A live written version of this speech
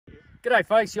G'day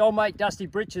folks, your old mate Dusty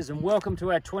Britches, and welcome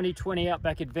to our 2020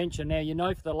 Outback Adventure. Now, you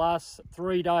know, for the last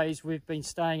 3 days we've been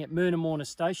staying at Merna Mora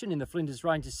Station in the Flinders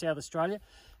Ranges, South Australia,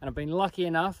 and I've been lucky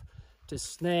enough to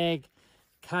snag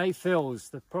Kay Fels,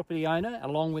 the property owner,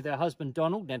 along with our husband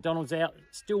Donald. Now, Donald's out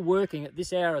still working at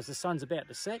this hour as the sun's about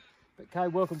to set. But Kay,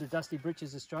 welcome to Dusty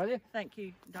Britches Australia. Thank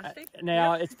you, Dusty.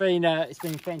 Now, it's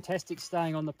been fantastic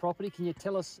staying on the property. Can you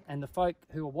tell us and the folk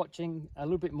who are watching a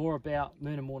little bit more about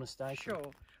Merna Mora Station?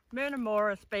 Sure. Merna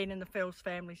Mora has been in the Fels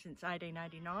family since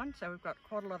 1889, so we've got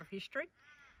quite a lot of history.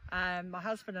 My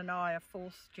husband and I are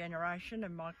fourth generation,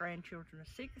 and my grandchildren are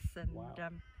sixth. And wow.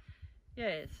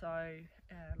 Yeah, so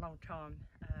a long time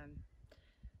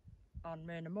on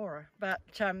Merna Mora. But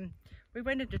we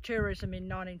went into tourism in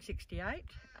 1968.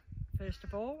 First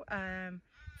of all,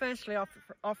 firstly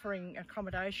offering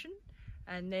accommodation,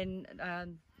 and then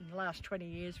in the last 20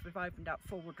 years we've opened up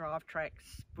four-wheel drive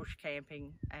tracks, bush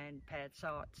camping and pad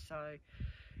sites, so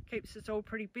keeps us all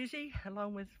pretty busy,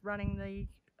 along with running the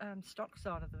stock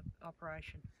side of the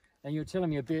operation. And you were telling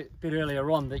me a bit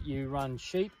earlier on that you run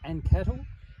sheep and cattle?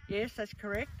 Yes, that's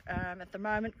correct. At the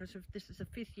moment, because this is the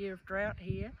 5th year of drought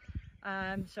here,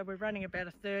 so we're running about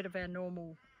a third of our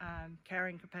normal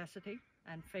carrying capacity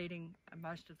and feeding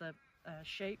most of the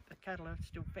sheep. The cattle are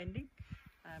still fending.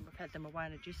 We've had them away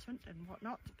in adjustment and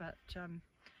whatnot, but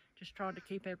just trying to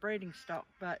keep our breeding stock.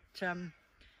 But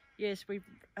yes, we're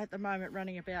at the moment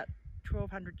running about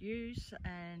 1,200 ewes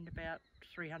and about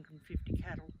 350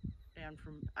 cattle, down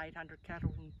from 800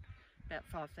 cattle and about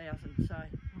 5,000. So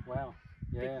wow,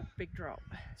 yeah, big drop.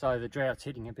 So the drought's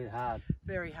hitting a bit hard.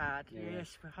 Very hard. Yeah.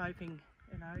 Yes, we're hoping,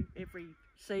 you know, every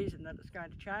season that it's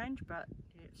going to change, but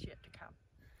yeah, it's yet to come.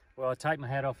 Well, I take my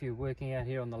hat off you working out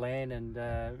here on the land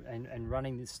and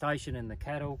running the station and the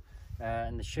cattle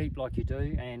and the sheep like you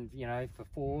do, and you know,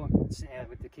 for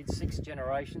with the kids, 6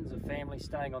 generations of family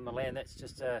staying on the land. That's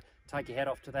just take your hat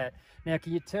off to that. Now,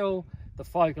 can you tell the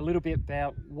folk a little bit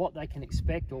about what they can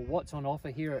expect or what's on offer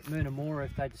here at Merna Mora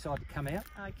if they decide to come out?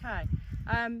 Okay.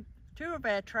 2 of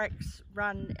our tracks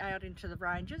run out into the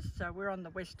ranges, so we're on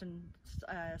the western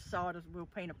side of the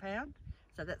Wilpena Pound,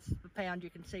 so that's the pound you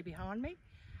can see behind me.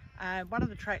 One of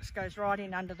the tracks goes right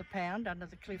in under the pound, under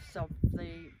the cliffs of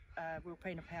the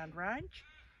Wilpena Pound range,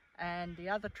 and the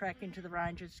other track into the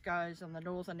ranges goes on the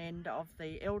northern end of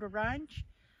the Elder range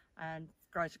and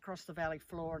goes across the valley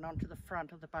floor and onto the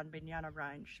front of the Bunbinyana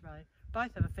range. So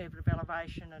both have a fair bit of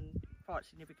elevation and quite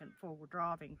significant forward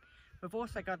driving. We've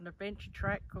also got an adventure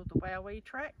track called the Wowee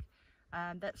track.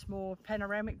 That's more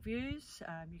panoramic views.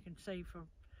 You can see for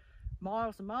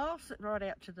miles and miles right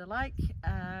out to the lake,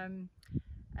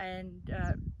 and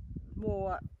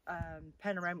more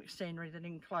panoramic scenery than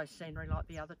enclosed scenery like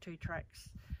the other 2 tracks.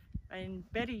 In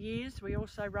better years we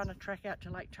also run a track out to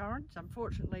Lake Torrens.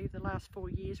 Unfortunately, the last 4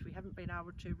 years we haven't been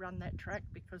able to run that track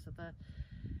because of the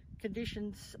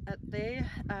conditions at there.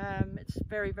 It's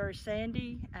very, very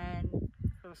sandy, and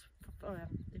of course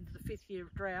into the 5th year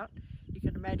of drought, you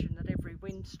can imagine that every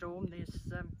windstorm there's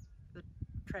the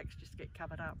tracks just get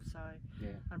covered up, so yeah,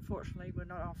 unfortunately we're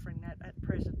not offering that at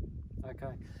present.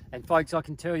 Okay, and folks, I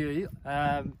can tell you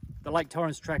the Lake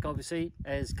Torrens track, obviously,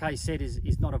 as Kay said,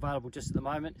 is not available just at the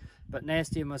moment, but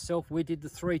Nasty and myself, we did the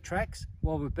 3 tracks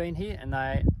while we've been here, and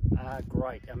they are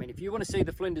great. I mean, if you want to see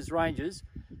the Flinders Ranges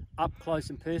up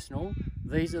close and personal,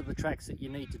 these are the tracks that you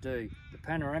need to do. The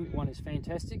panoramic one is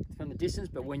fantastic from the distance,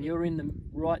 but when you're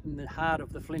right in the heart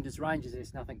of the Flinders Ranges,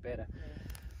 there's nothing better.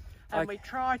 Yeah. And we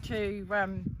try to,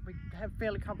 we have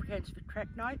fairly comprehensive track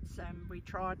notes, and we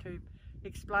try to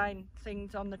explain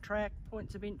things on the track,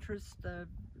 points of interest, the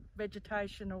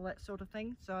vegetation, all that sort of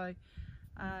thing. So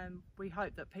we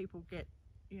hope that people get,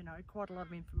 you know, quite a lot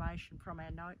of information from our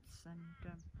notes, and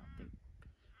I think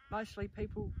mostly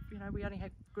people, you know, we only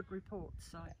have good reports.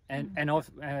 So and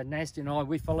Nasty and I,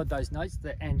 we followed those notes,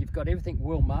 and you've got everything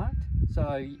well marked,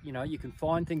 so you know you can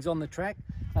find things on the track,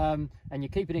 and you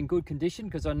keep it in good condition,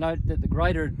 because I know that the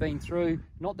grader had been through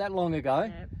not that long ago.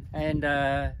 Yep.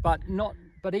 And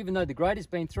but even though the grader's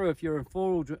been through, if you're a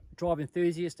 4-wheel drive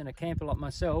enthusiast and a camper like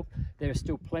myself, there is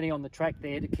still plenty on the track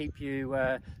there to keep you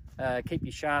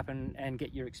sharp and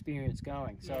get your experience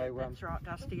going. Yeah, so that's right,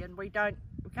 Dusty. And we can't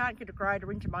get a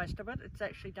grader into most of it. It's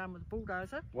actually done with a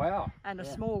bulldozer. Wow. And a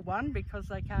small one, because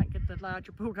they can't get the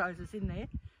larger bulldozers in there.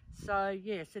 So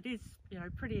yes, it is, you know,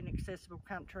 pretty inaccessible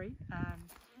country,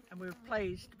 and we were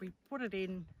pleased. We put it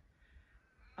in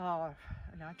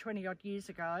 20 odd years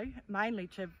ago, mainly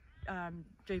to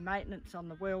do maintenance on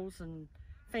the wells and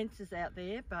fences out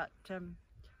there, but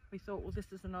we thought, well,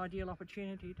 this is an ideal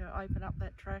opportunity to open up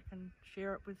that track and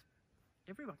share it with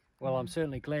everyone. Well, I'm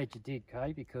certainly glad you did,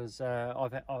 Kay, because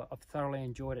I've thoroughly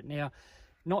enjoyed it. Now,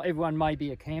 not everyone may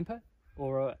be a camper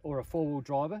or a four-wheel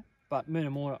driver, but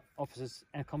Merna Mora offers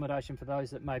accommodation for those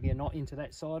that maybe are not into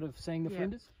that side of seeing the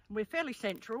Flinders. We're fairly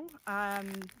central.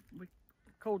 We're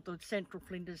called the Central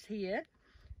Flinders here,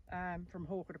 from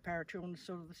Hawker to Paratilna,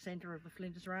 sort of the centre of the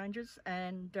Flinders Ranges,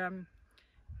 and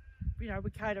you know,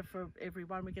 we cater for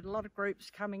everyone. We get a lot of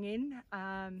groups coming in.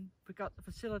 We've got the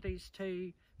facilities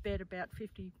to bed about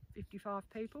 50-55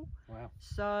 people. Wow.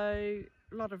 So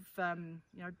a lot of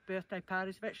you know, birthday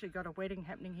parties. We've actually got a wedding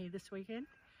happening here this weekend.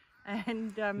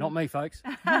 And not me, folks.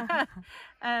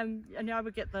 and you know,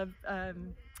 we get the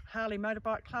Harley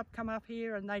Motorbike Club come up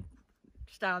here, and they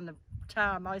stay on the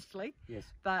tower mostly. Yes.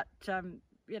 But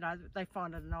you know, they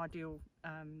find it an ideal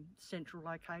central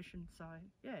location. So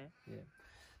yeah.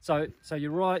 So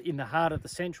you're right in the heart of the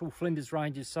Central Flinders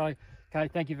Ranges. So, Kay,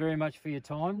 thank you very much for your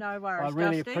time. No worries, I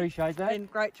really Dusty. appreciate that. It's been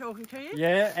great talking to you.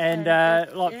 Yeah, and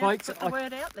like, folks, put the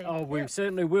word out there. Oh, we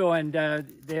certainly will. And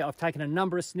I've taken a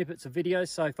number of snippets of videos.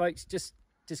 So, folks, just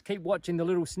keep watching the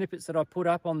little snippets that I put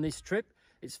up on this trip.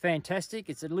 It's fantastic.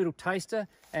 It's a little taster.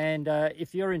 And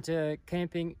if you're into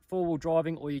camping, four-wheel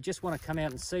driving, or you just want to come out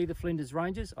and see the Flinders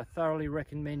Ranges, I thoroughly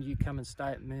recommend you come and stay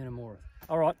at Merna Mora.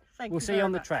 All right, we'll see you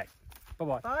on the track.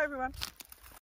 Bye-bye. Bye, everyone.